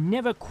and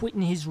never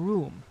quitting his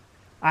room,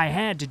 I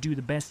had to do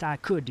the best I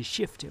could to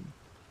shift him.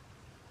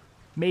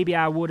 Maybe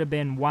I would have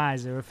been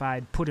wiser if I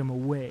had put him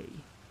away.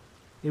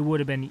 It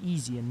would have been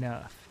easy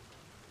enough.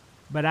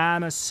 But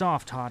I'm a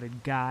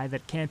soft-hearted guy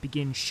that can't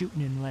begin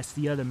shooting unless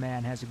the other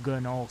man has a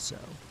gun also.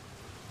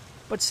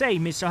 But say,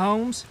 Mr.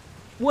 Holmes,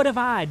 what have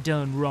I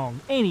done wrong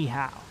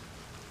anyhow?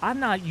 I've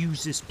not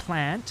used this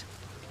plant.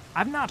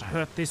 I've not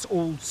hurt this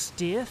old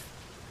stiff.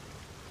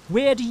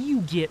 Where do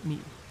you get me?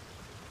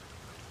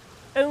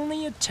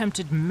 Only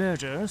attempted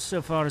murder,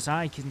 so far as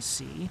I can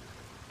see,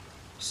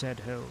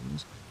 said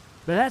Holmes.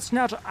 But that's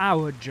not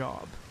our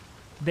job.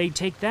 They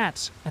take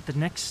that at the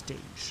next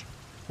stage.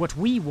 What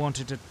we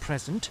wanted at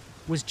present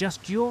was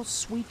just your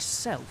sweet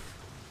self.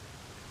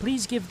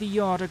 Please give the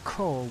yard a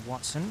call,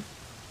 Watson.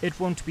 It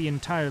won't be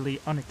entirely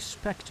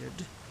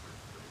unexpected.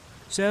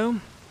 So,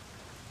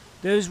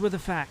 those were the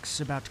facts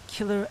about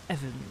Killer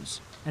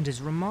Evans and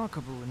his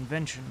remarkable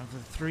invention of the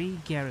 3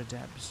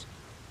 Garridebs.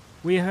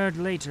 We heard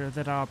later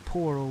that our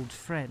poor old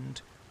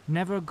friend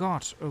never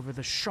got over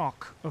the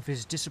shock of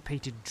his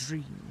dissipated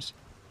dreams.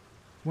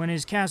 When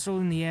his castle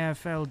in the air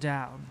fell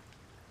down,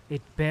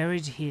 it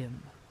buried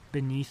him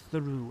beneath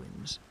the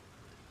ruins.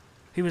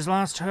 He was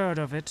last heard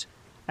of it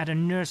at a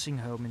nursing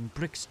home in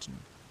Brixton.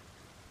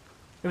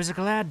 It was a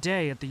glad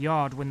day at the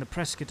yard when the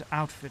Prescott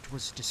outfit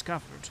was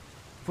discovered,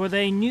 for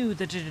they knew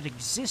that it had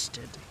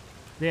existed.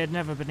 They had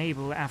never been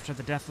able, after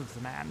the death of the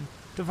man,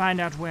 to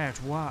find out where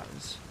it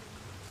was.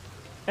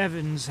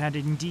 Evans had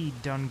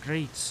indeed done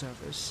great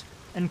service,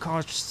 and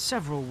caused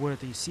several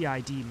worthy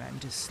CID men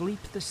to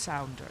sleep the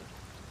sounder,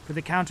 for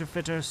the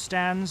counterfeiter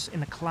stands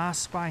in a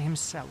class by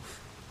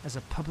himself as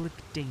a public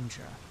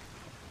danger.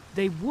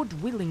 They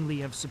would willingly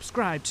have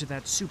subscribed to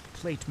that soup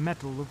plate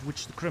metal of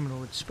which the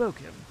criminal had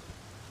spoken,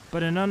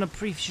 but an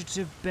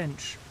unappreciative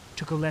bench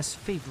took a less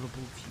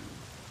favorable view,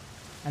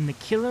 and the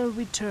killer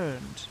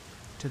returned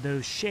to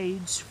those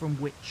shades from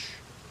which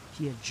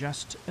he had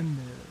just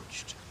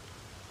emerged.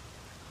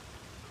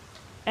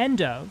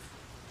 End of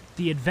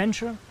The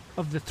Adventure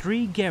of the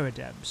 3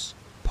 Garridebs,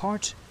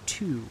 Part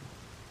 2,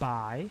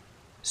 by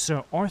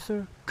Sir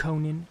Arthur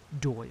Conan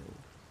Doyle.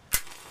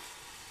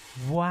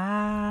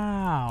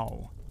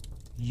 Wow!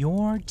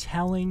 You're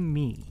telling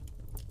me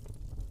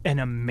an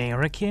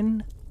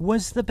American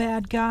was the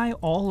bad guy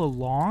all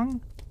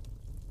along?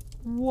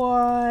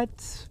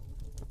 What?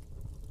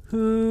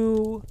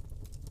 Who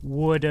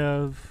would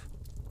have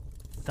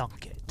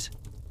thunk it?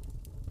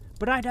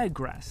 But I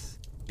digress,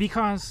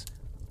 because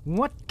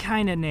what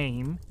kind of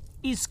name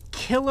is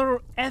Killer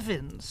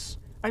Evans?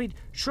 I mean,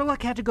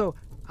 Sherlock had to go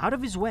out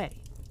of his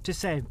way to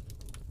say,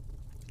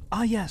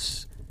 "Ah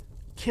yes,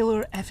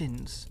 Killer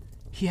Evans.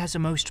 He has a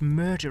most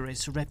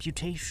murderous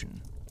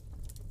reputation."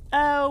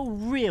 Oh,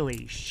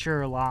 really,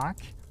 Sherlock?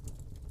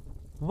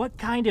 What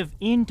kind of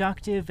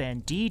inductive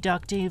and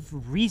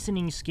deductive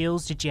reasoning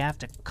skills did you have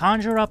to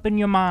conjure up in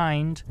your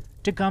mind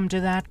to come to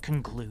that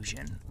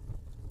conclusion?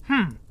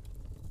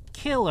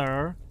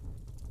 Killer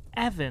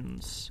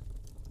Evans.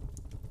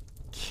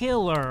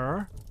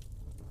 Killer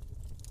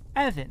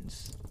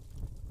Evans.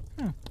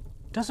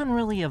 Doesn't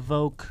really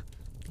evoke,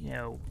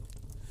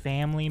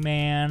 family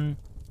man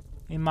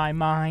in my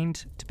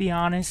mind, to be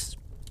honest.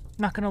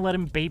 Not gonna let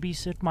him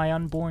babysit my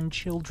unborn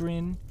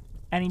children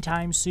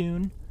anytime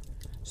soon.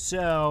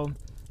 So,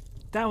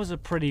 that was a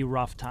pretty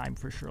rough time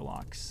for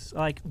Sherlock.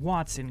 Like,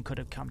 Watson could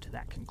have come to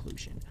that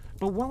conclusion.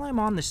 But while I'm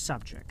on the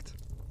subject,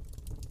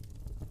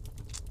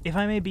 if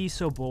I may be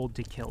so bold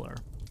to Killer,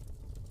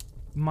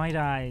 might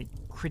I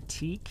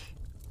critique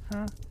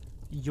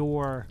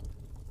your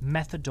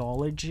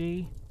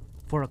methodology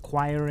for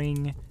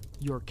acquiring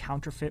your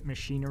counterfeit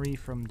machinery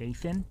from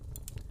Nathan?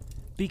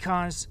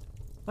 Because,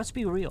 let's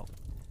be real,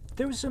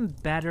 there were some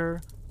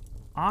better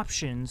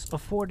options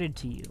afforded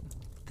to you.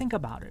 Think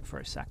about it for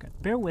a second.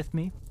 Bear with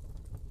me.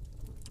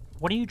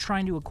 What are you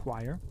trying to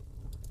acquire?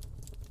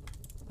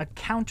 A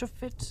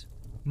counterfeit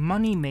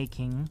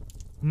money-making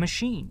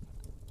machine.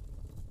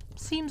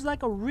 Seems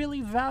like a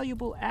really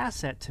valuable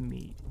asset to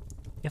me.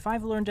 If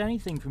I've learned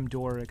anything from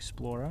Dora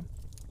Explorer,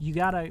 you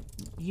gotta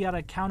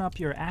count up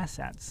your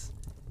assets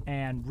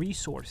and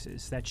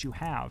resources that you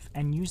have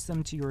and use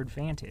them to your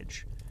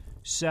advantage.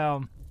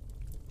 So,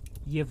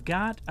 you've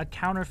got a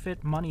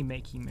counterfeit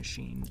money-making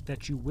machine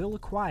that you will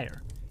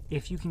acquire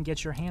if you can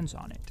get your hands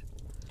on it.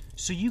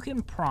 So you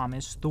can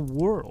promise the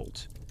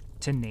world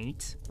to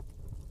Nate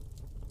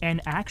and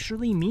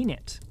actually mean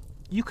it.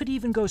 You could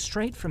even go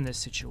straight from this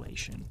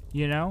situation,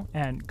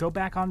 and go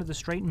back onto the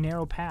straight and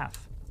narrow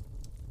path.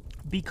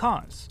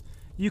 Because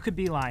you could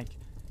be like,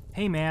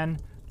 "Hey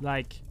man,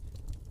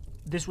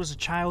 this was a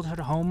childhood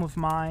home of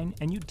mine,"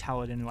 and you'd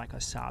tell it in like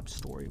a sob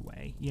story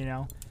way,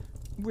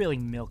 really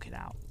milk it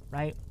out,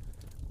 right?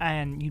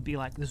 And you'd be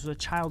like, "This was a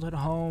childhood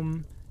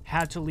home,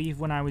 had to leave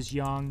when I was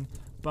young,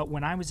 but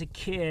when I was a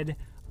kid,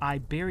 I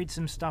buried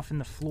some stuff in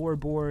the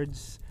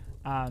floorboards,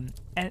 and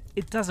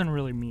it doesn't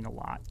really mean a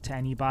lot to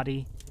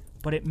anybody,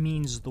 but it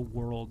means the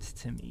world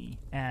to me,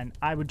 and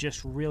I would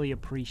just really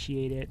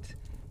appreciate it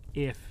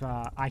if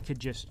I could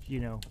just,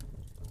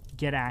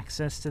 get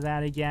access to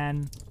that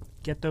again,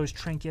 get those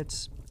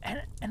trinkets,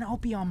 and I'll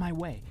be on my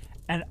way,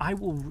 and I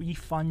will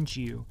refund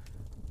you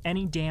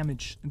any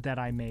damage that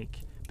I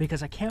make,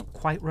 because I can't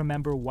quite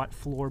remember what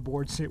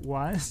floorboards it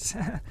was.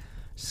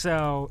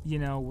 So,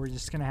 we're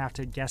just going to have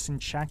to guess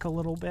and check a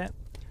little bit.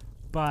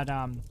 But,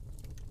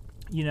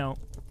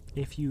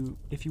 if you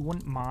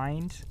wouldn't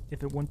mind,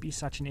 if it wouldn't be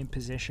such an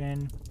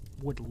imposition,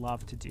 would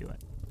love to do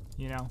it.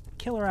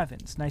 Killer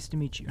Evans, nice to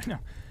meet you.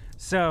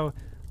 So,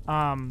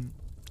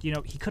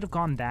 he could have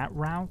gone that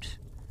route.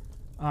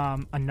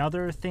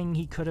 Another thing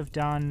he could have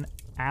done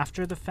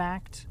after the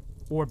fact,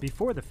 or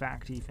before the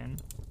fact even,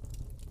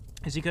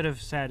 is he could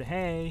have said,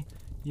 hey,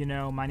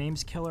 my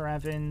name's Killer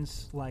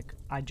Evans, like,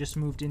 I just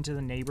moved into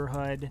the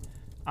neighborhood,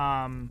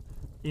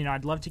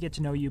 I'd love to get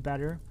to know you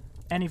better.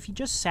 And if he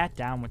just sat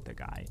down with the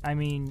guy, I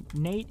mean,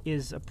 Nate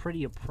is a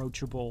pretty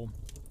approachable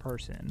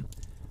person.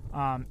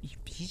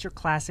 He's your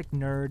classic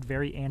nerd,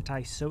 very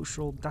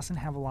antisocial, doesn't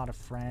have a lot of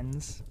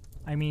friends,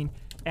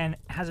 and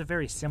has a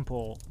very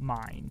simple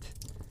mind,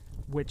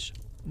 which,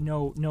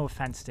 no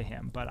offense to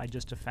him, but I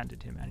just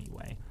offended him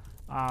anyway.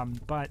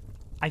 But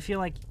I feel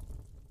like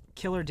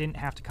Killer didn't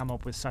have to come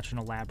up with such an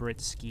elaborate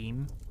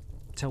scheme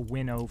to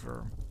win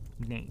over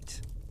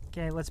Nate.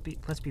 Okay, let's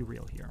be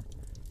real here.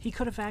 He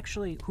could have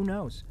actually, who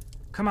knows,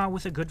 come out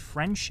with a good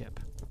friendship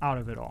out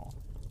of it all.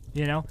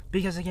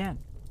 Because again,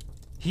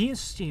 he is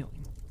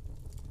stealing.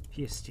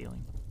 He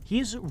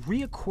is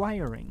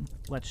reacquiring,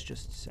 let's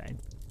just say,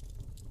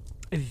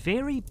 a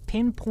very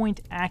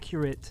pinpoint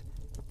accurate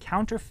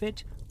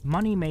counterfeit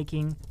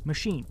money-making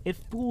machine. It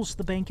fools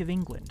the Bank of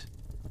England.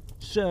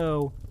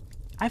 So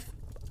I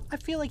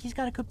feel like he's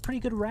got a pretty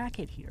good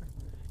racket here.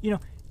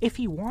 If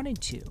he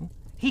wanted to,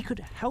 he could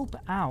help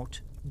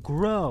out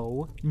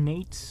grow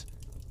Nate's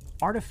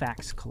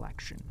artifacts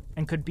collection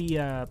and could be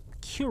a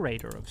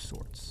curator of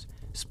sorts,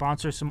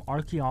 sponsor some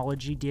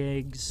archaeology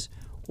digs,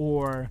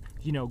 or,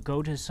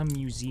 go to some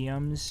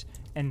museums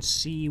and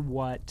see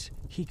what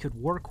he could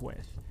work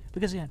with.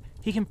 Because, again,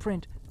 he can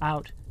print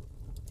out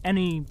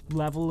any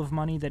level of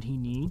money that he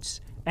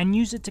needs and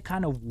use it to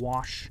kind of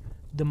wash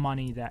the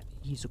money that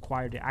he's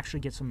acquired to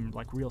actually get some,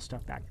 real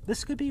stuff back.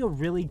 This could be a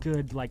really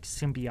good,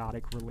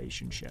 symbiotic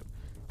relationship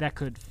that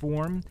could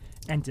form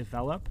and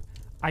develop.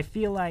 I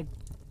feel like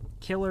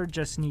Killer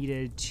just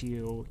needed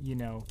to,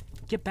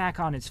 get back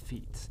on his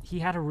feet. He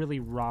had a really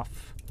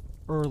rough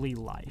early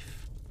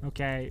life,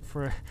 okay?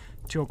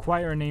 To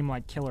acquire a name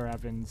like Killer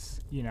Evans,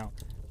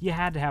 you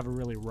had to have a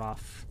really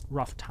rough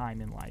time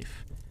in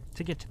life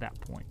to get to that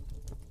point.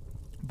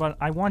 But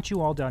I want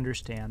you all to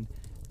understand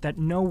that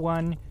no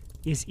one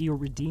is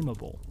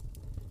irredeemable.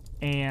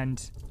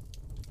 And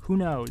who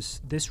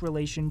knows, this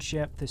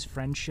relationship, this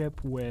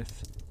friendship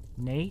with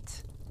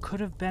Nate could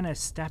have been a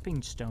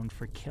stepping stone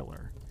for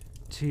Killer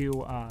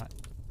to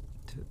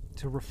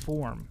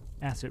reform,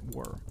 as it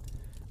were,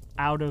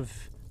 out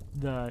of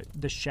the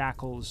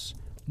shackles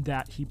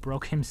that he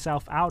broke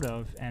himself out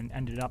of and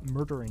ended up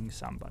murdering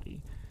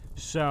somebody.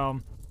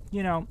 So,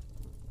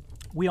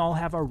 we all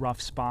have our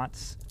rough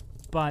spots,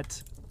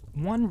 but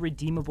one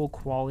redeemable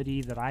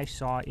quality that I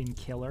saw in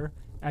Killer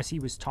as he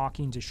was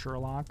talking to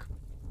Sherlock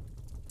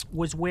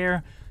was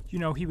where,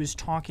 he was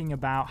talking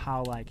about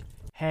how,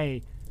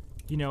 hey,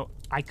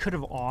 I could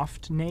have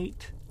offed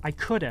Nate. I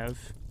could have.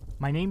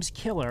 My name's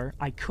Killer.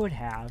 I could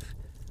have.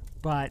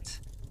 But,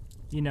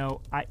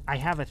 I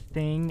have a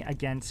thing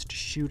against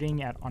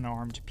shooting at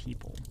unarmed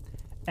people.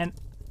 And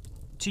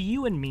to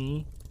you and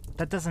me,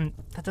 that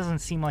doesn't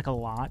seem like a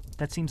lot.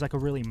 That seems like a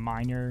really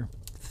minor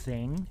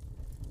thing.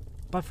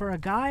 But for a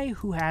guy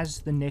who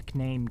has the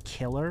nickname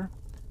Killer,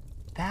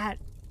 that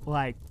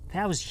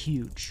was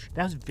huge.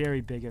 That was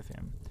very big of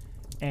him.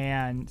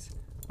 And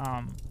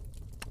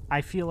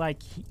I feel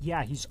like,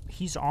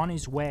 he's on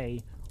his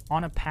way,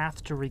 on a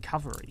path to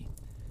recovery.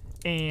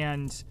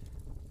 And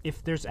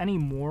if there's any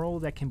moral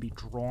that can be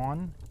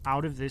drawn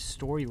out of this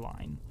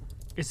storyline,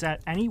 is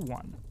that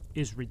anyone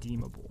is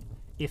redeemable.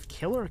 If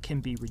Killer can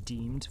be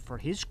redeemed for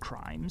his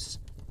crimes,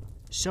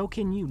 so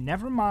can you.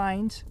 Never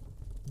mind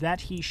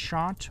that he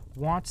shot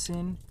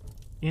Watson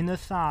in the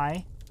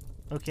thigh.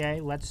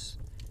 Okay, let's,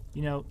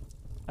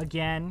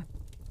 again,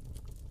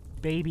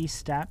 baby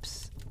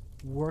steps,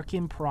 work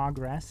in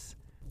progress.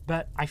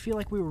 But I feel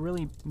like we were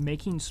really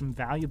making some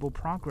valuable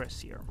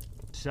progress here.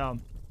 So,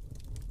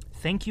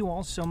 thank you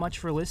all so much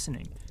for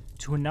listening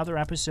to another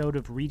episode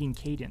of Reading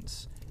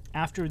Cadence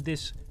after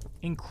this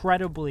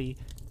incredibly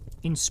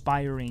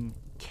inspiring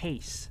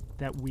case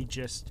that we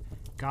just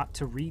got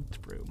to read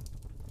through.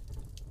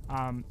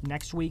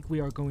 Next week,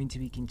 we are going to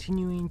be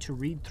continuing to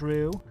read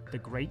through The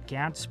Great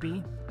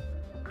Gatsby,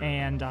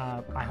 and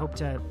I hope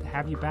to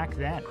have you back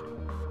then.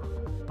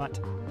 But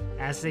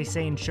as they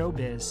say in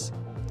showbiz,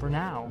 for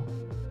now,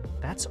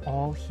 that's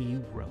all he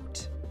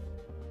wrote.